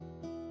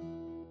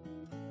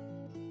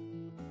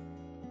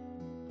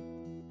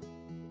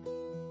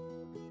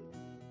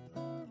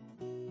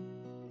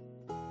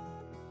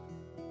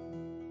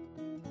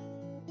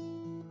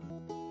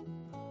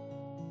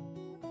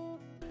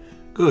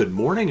Good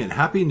morning and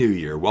Happy New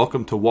Year.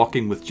 Welcome to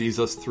Walking with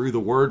Jesus Through the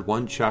Word,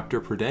 one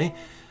chapter per day.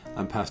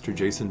 I'm Pastor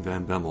Jason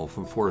Van Bemmel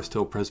from Forest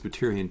Hill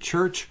Presbyterian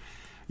Church.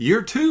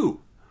 Year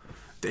 2,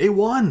 Day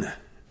 1,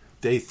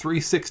 Day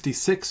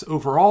 366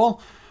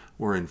 overall.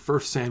 We're in 1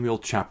 Samuel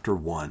chapter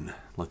 1.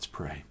 Let's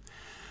pray.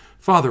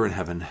 Father in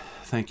heaven,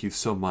 thank you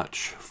so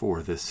much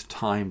for this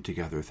time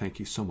together. Thank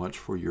you so much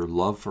for your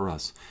love for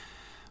us.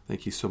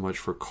 Thank you so much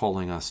for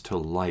calling us to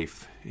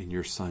life in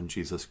your Son,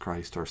 Jesus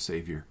Christ, our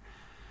Savior.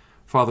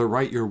 Father,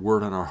 write your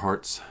word on our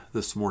hearts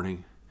this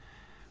morning.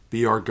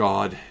 Be our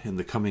God in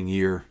the coming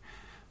year.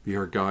 Be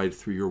our guide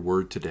through your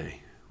word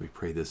today. We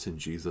pray this in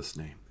Jesus'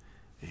 name.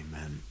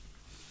 Amen.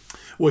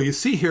 Well, you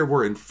see here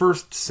we're in 1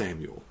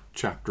 Samuel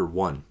chapter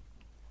 1.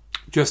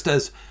 Just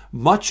as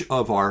much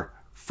of our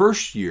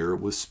first year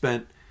was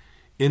spent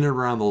in and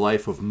around the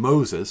life of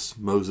Moses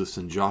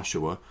and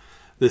Joshua,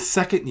 the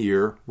second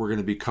year we're going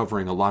to be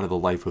covering a lot of the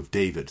life of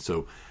David.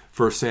 So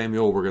 1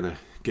 Samuel, we're going to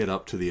get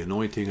up to the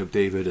anointing of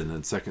David, and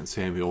then 2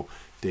 Samuel,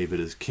 David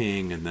is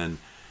king, and then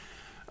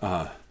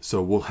so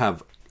we'll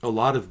have a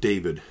lot of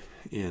David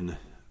in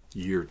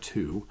year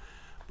 2.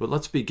 But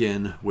let's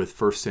begin with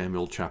 1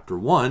 Samuel chapter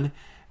 1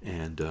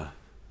 and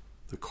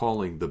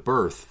the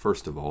birth,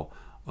 first of all,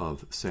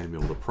 of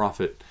Samuel the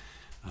prophet,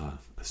 a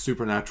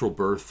supernatural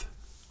birth,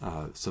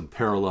 some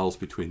parallels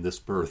between this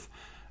birth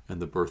and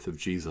the birth of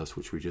Jesus,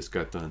 which we just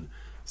got done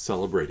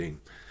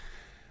celebrating.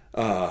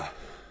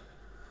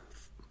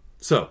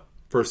 So,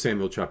 1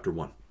 Samuel chapter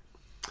 1.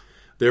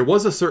 There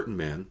was a certain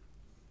man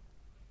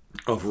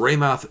of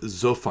Ramoth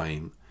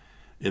Zophaim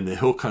in the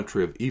hill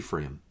country of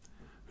Ephraim,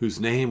 whose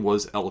name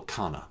was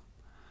Elkanah,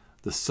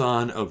 the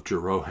son of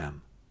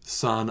Jeroham,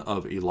 son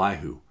of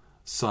Elihu,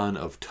 son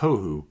of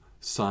Tohu,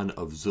 son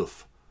of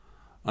Zuph,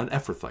 an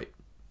Ephrathite.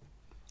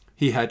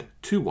 He had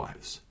 2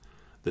 wives.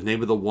 The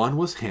name of the one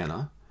was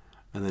Hannah,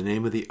 and the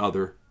name of the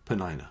other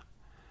Peninnah.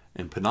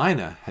 And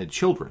Peninnah had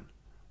children,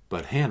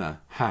 but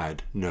Hannah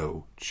had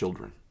no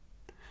children.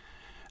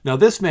 Now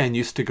this man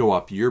used to go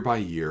up year by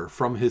year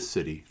from his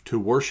city to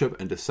worship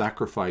and to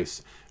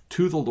sacrifice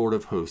to the Lord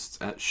of hosts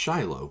at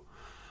Shiloh,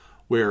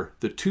 where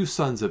the 2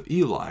 sons of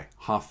Eli,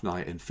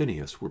 Hophni and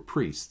Phinehas, were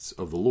priests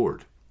of the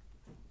Lord.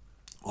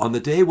 On the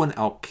day when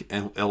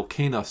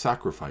Elkanah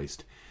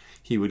sacrificed,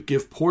 he would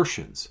give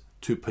portions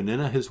to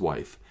Peninnah his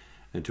wife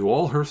and to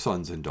all her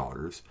sons and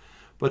daughters,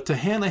 but to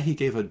Hannah he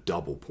gave a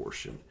double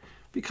portion,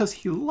 because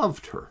he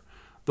loved her,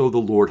 though the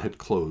Lord had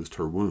closed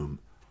her womb.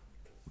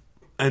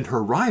 And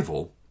her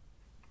rival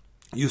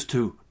used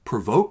to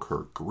provoke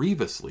her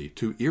grievously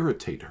to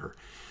irritate her,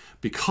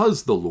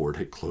 because the Lord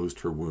had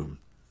closed her womb.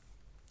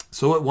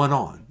 So it went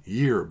on,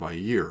 year by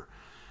year.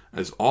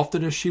 As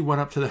often as she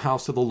went up to the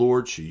house of the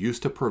Lord, she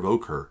used to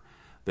provoke her.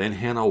 Then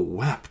Hannah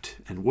wept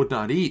and would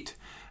not eat.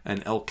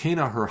 And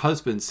Elkanah, her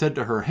husband, said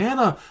to her,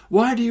 Hannah,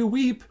 why do you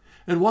weep?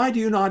 And why do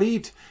you not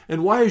eat?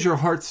 And why is your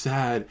heart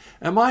sad?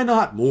 Am I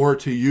not more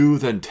to you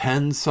than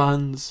 10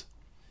 sons?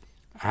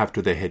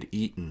 After they had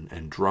eaten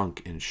and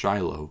drunk in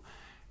Shiloh,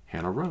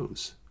 Hannah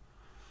rose.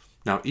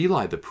 Now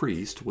Eli the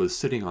priest was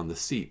sitting on the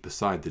seat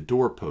beside the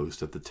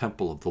doorpost of the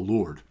temple of the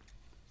Lord.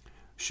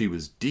 She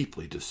was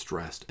deeply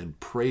distressed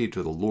and prayed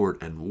to the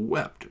Lord and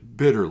wept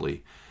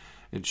bitterly.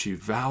 And she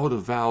vowed a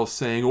vow,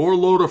 saying, O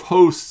Lord of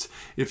hosts,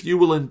 if you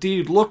will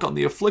indeed look on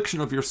the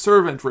affliction of your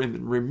servant,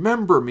 and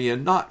remember me,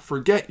 and not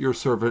forget your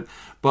servant,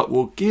 but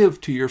will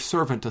give to your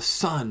servant a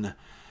son,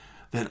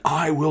 then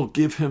I will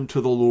give him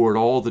to the Lord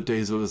all the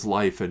days of his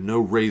life, and no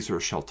razor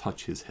shall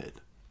touch his head.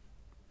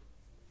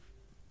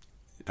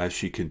 As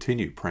she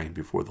continued praying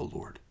before the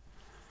Lord,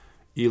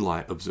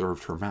 Eli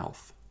observed her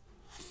mouth.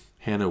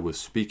 Hannah was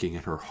speaking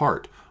in her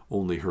heart,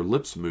 only her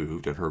lips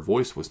moved, and her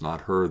voice was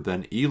not heard.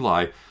 Then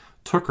Eli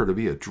took her to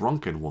be a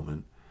drunken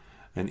woman.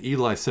 And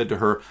Eli said to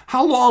her,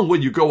 How long will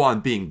you go on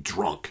being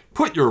drunk?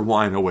 Put your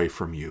wine away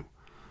from you.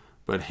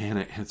 But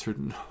Hannah answered,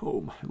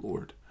 No, my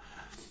Lord.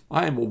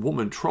 I am a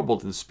woman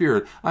troubled in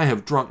spirit. I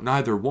have drunk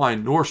neither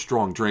wine nor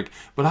strong drink,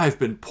 but I have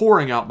been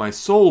pouring out my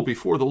soul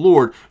before the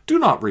Lord. Do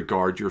not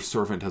regard your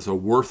servant as a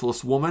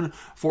worthless woman,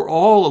 for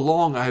all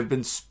along I have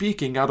been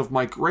speaking out of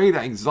my great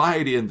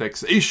anxiety and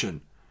vexation.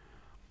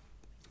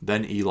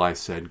 Then Eli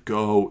said,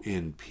 Go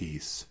in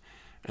peace,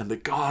 and the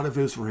God of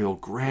Israel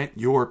grant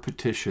your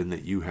petition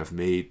that you have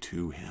made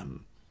to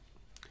him.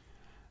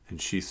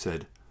 And she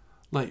said,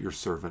 Let your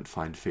servant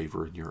find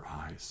favor in your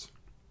eyes.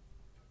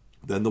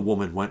 Then the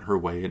woman went her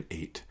way and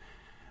ate,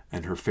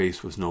 and her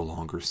face was no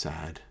longer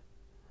sad.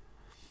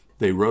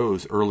 They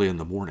rose early in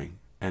the morning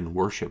and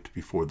worshipped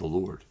before the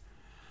Lord.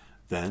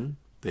 Then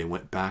they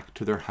went back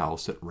to their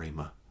house at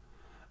Ramah,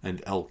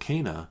 and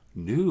Elkanah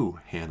knew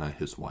Hannah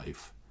his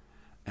wife,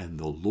 and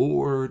the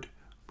Lord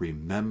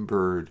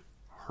remembered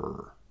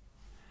her.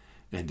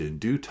 And in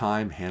due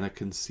time Hannah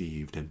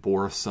conceived and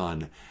bore a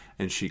son,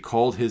 and she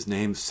called his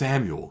name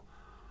Samuel,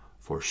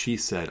 for she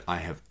said, I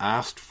have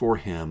asked for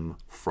him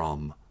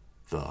from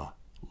the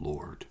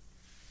Lord.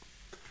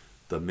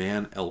 The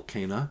man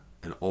Elkanah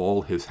and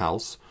all his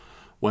house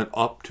went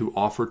up to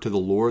offer to the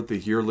Lord the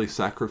yearly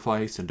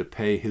sacrifice and to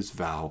pay his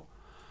vow.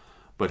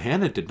 But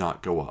Hannah did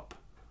not go up,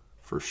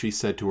 for she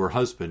said to her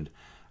husband,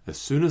 "As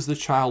soon as the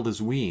child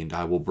is weaned,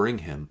 I will bring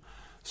him,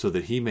 so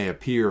that he may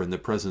appear in the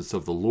presence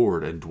of the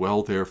Lord and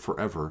dwell there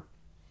forever."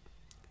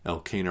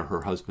 Elkanah,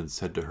 her husband,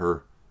 said to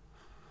her,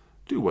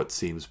 "Do what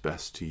seems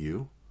best to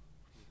you.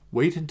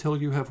 Wait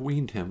until you have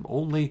weaned him,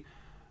 only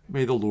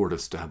may the Lord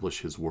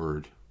establish his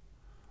word."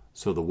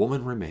 So the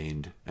woman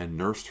remained and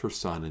nursed her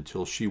son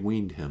until she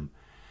weaned him.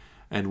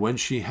 And when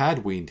she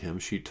had weaned him,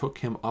 she took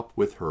him up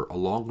with her,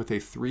 along with a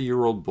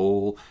 3-year-old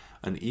bull,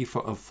 an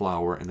ephah of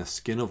flour, and a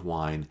skin of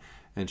wine,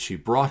 and she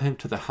brought him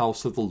to the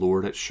house of the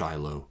Lord at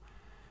Shiloh.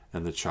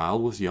 And the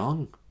child was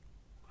young.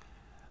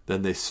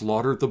 Then they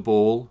slaughtered the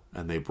bull,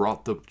 and they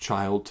brought the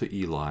child to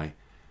Eli.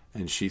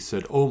 And she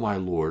said, "O my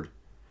Lord,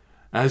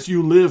 as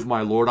you live,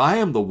 my Lord, I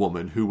am the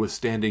woman who was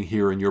standing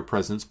here in your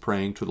presence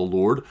praying to the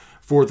Lord.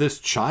 For this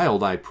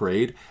child I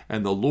prayed,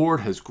 and the Lord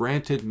has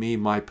granted me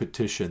my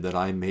petition that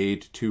I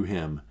made to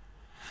him.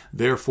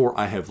 Therefore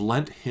I have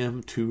lent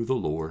him to the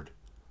Lord.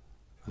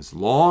 As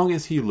long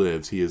as he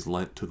lives, he is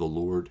lent to the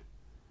Lord."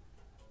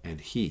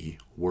 And he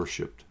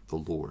worshipped the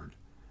Lord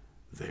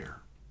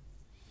there.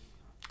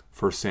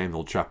 1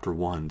 Samuel chapter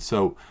 1.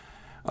 So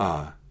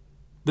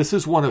this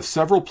is one of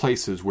several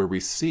places where we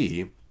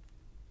see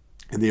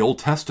in the Old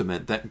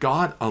Testament that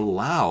God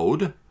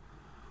allowed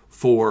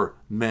for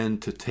men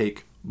to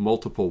take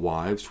multiple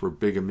wives, for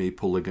bigamy,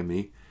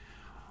 polygamy,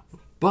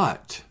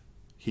 but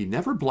he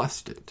never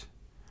blessed it.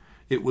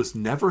 It was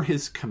never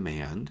his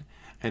command,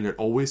 and it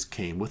always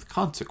came with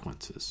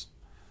consequences.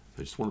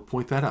 I just want to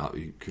point that out.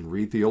 You can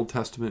read the Old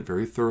Testament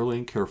very thoroughly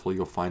and carefully.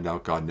 You'll find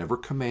out God never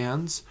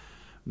commands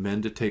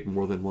men to take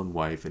more than one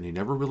wife, and he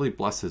never really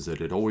blesses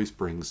it. It always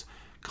brings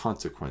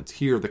consequence.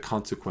 Here, the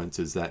consequence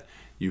is that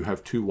you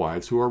have 2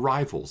 wives who are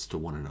rivals to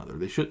one another.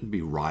 They shouldn't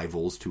be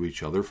rivals to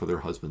each other for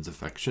their husband's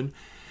affection.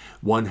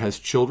 One has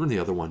children, the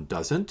other one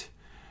doesn't.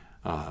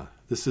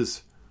 This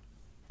is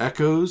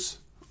echoes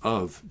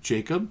of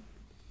Jacob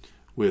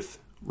with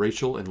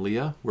Rachel and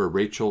Leah, where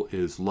Rachel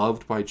is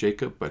loved by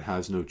Jacob but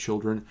has no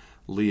children.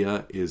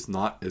 Leah is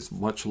not as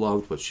much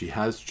loved, but she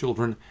has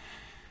children.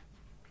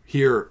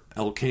 Here,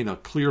 Elkanah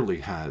clearly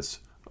has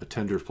a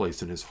tender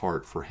place in his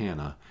heart for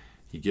Hannah.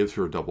 He gives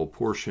her a double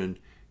portion.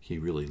 He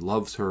really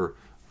loves her,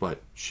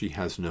 but she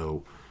has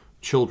no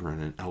children.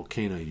 And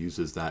Elkanah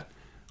uses that,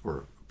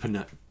 or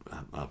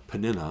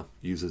Peninnah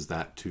uses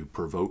that to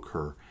provoke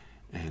her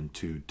and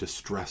to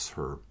distress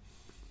her.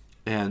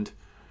 And,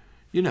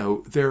 you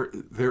know, there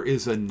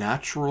is a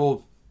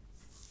natural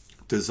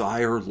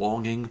desire,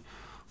 longing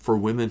for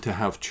women to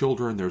have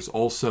children. There's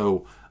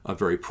also a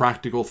very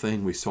practical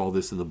thing. We saw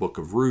this in the book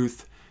of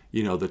Ruth.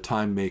 You know, the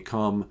time may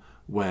come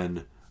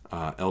when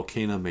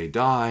Elkanah may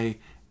die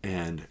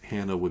and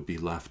Hannah would be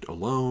left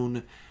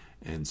alone.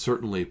 And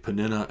certainly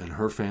Peninnah and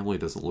her family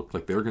doesn't look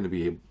like they're going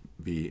to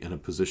be in a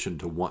position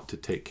to want to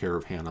take care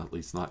of Hannah, at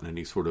least not in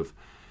any sort of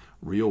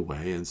real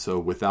way. And so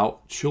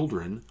without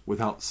children,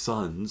 without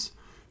sons,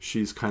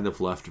 she's kind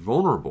of left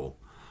vulnerable.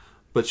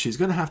 But she's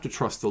going to have to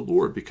trust the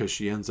Lord, because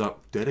she ends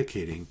up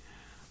dedicating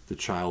the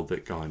child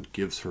that God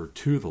gives her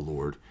to the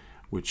Lord,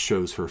 which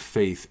shows her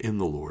faith in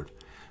the Lord.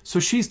 So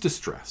she's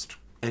distressed.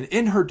 And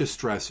in her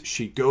distress,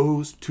 she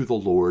goes to the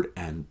Lord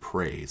and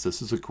prays.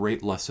 This is a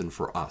great lesson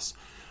for us.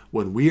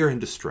 When we are in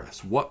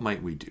distress, what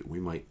might we do? We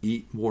might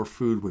eat more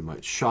food. We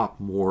might shop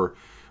more.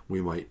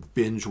 We might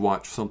binge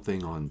watch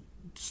something on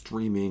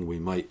streaming. We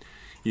might,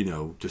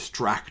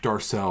 distract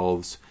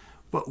ourselves.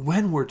 But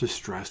when we're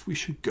distressed, we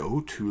should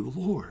go to the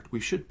Lord. We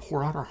should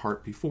pour out our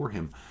heart before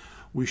him.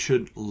 We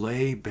should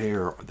lay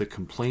bare the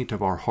complaint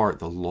of our heart,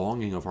 the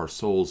longing of our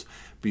souls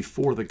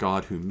before the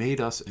God who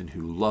made us and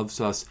who loves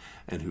us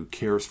and who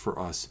cares for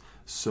us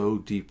so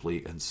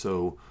deeply and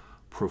so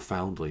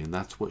profoundly. And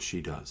that's what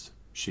she does.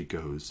 She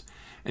goes.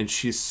 And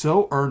she's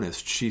so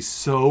earnest. She's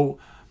so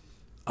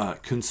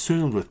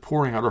consumed with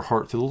pouring out her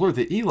heart to the Lord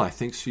that Eli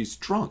thinks she's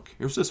drunk.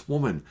 Here's this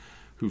woman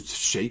who's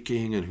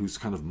shaking and who's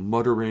kind of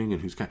muttering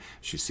and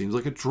she seems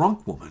like a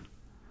drunk woman.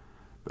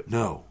 But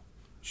no.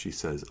 She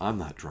says, "I'm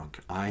not drunk.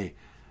 I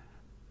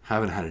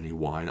haven't had any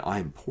wine. I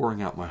am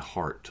pouring out my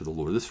heart to the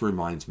Lord." This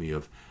reminds me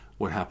of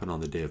what happened on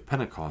the day of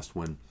Pentecost,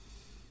 when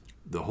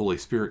the Holy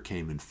Spirit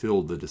came and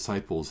filled the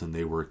disciples and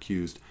they were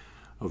accused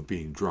of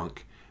being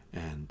drunk.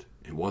 And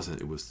it wasn't.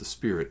 It was the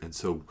Spirit. And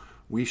so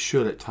we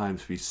should at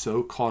times be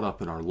so caught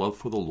up in our love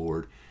for the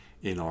Lord,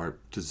 in our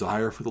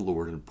desire for the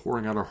Lord, and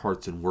pouring out our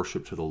hearts in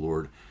worship to the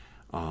Lord,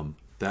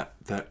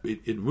 that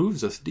it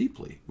moves us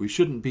deeply. We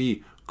shouldn't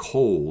be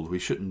cold. We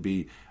shouldn't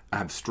be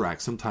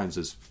abstract. Sometimes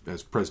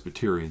as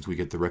Presbyterians, we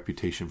get the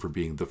reputation for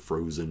being the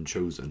frozen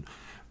chosen,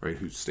 right?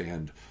 Who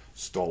stand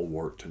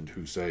stalwart and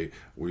who say,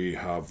 we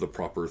have the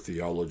proper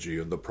theology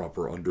and the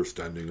proper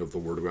understanding of the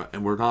Word of God,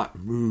 and we're not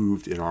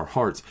moved in our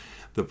hearts.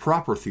 The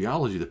proper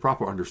theology, the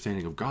proper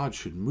understanding of God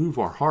should move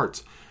our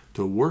hearts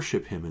to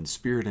worship him in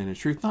spirit and in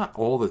truth, not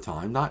all the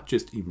time, not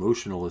just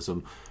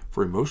emotionalism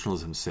for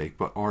emotionalism's sake,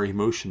 but our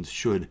emotions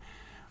should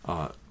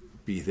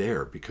be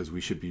there, because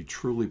we should be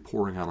truly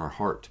pouring out our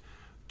heart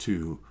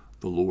to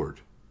the Lord.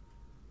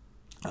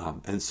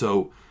 And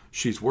so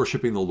she's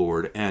worshiping the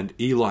Lord, and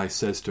Eli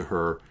says to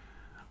her,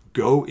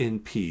 "Go in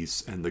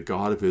peace, and the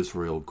God of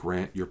Israel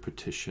grant your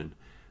petition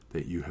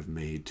that you have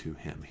made to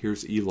him."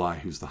 Here's Eli,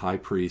 who's the high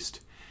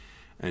priest,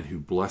 and who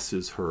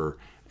blesses her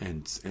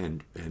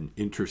and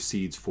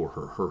intercedes for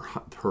her.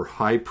 Her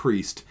high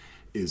priest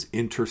is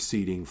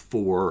interceding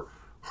for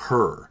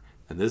her.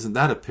 And isn't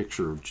that a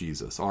picture of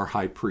Jesus, our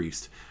high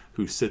priest,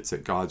 who sits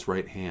at God's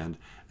right hand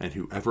and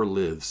who ever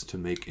lives to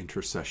make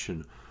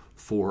intercession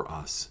for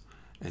us?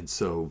 And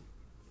so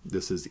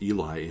this is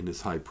Eli in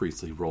his high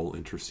priestly role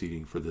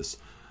interceding for this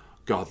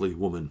godly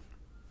woman.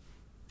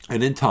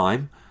 And in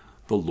time,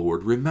 the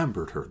Lord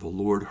remembered her. The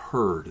Lord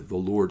heard. The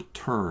Lord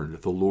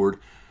turned. The Lord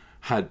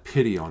had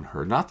pity on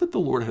her. Not that the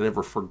Lord had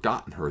ever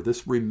forgotten her.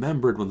 This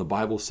remembered, when the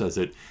Bible says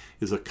it,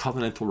 is a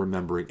covenantal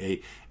remembering,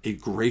 a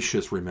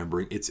gracious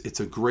remembering. It's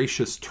a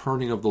gracious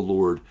turning of the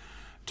Lord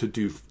to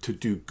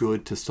do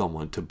good to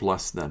someone, to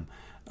bless them,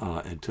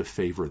 and to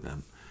favor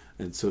them.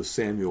 And so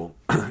Samuel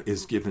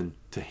is given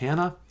to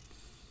Hannah,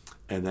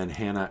 and then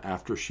Hannah,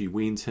 after she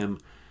weans him,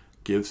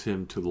 gives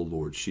him to the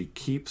Lord. She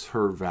keeps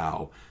her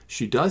vow.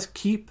 She does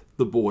keep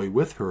the boy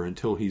with her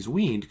until he's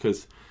weaned,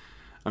 because,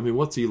 I mean,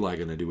 what's Eli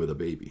going to do with a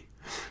baby?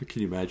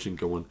 Can you imagine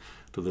going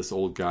to this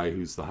old guy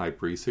who's the high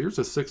priest? Here's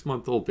a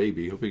 6-month-old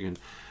baby. Hope you can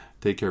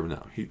take care of him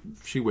now.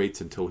 She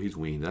waits until he's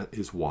weaned. That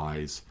is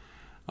wise.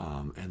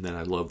 And then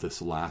I love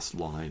this last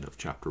line of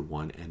chapter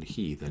 1. And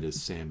he, that is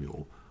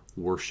Samuel,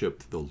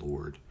 worshiped the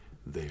Lord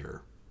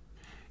there.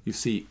 You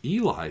see,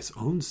 Eli's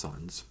own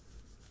sons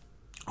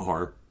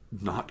are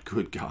not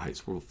good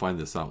guys. We'll find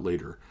this out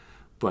later.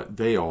 But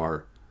they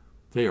are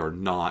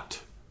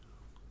not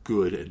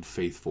good and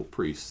faithful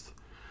priests.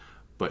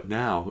 But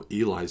now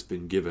Eli's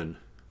been given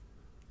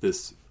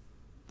this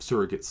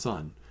surrogate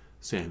son,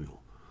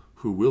 Samuel,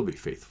 who will be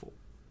faithful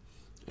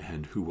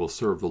and who will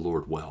serve the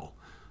Lord well.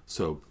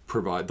 So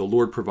the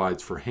Lord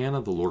provides for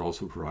Hannah. The Lord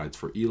also provides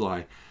for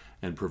Eli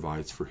and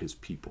provides for his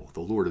people. The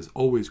Lord is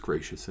always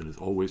gracious and is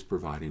always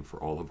providing for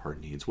all of our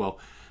needs. Well,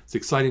 it's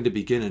exciting to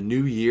begin a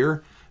new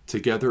year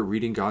together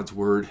reading God's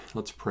word.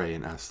 Let's pray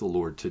and ask the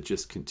Lord to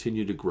just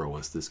continue to grow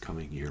us this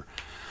coming year.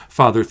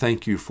 Father,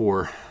 thank you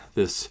for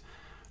this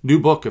new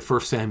book of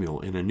 1 Samuel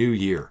in a new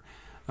year,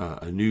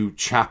 a new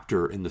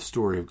chapter in the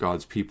story of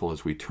God's people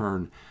as we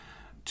turn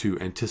to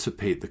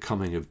anticipate the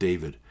coming of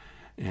David.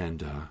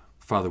 And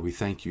Father, we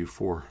thank you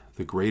for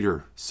the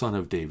greater Son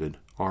of David,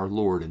 our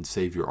Lord and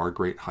Savior, our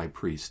great high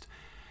priest,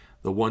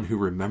 the one who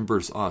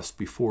remembers us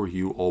before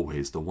you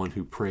always, the one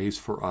who prays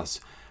for us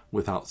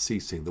without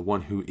ceasing, the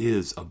one who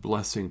is a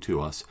blessing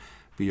to us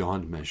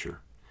beyond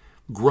measure.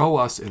 Grow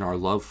us in our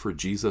love for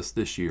Jesus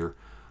this year.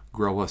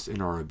 Grow us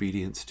in our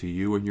obedience to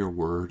you and your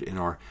word, in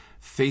our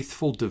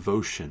faithful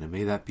devotion, and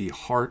may that be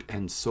heart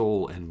and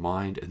soul and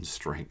mind and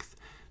strength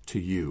to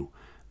you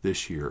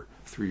this year,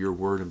 through your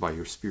word and by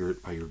your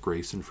Spirit, by your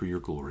grace and for your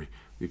glory.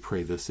 We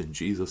pray this in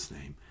Jesus'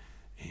 name.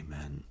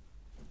 Amen.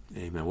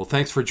 Amen. Well,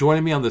 thanks for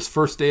joining me on this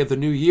first day of the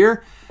new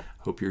year.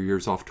 Hope your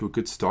year's off to a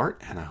good start,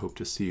 and I hope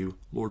to see you,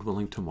 Lord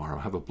willing, tomorrow.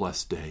 Have a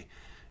blessed day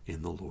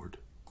in the Lord.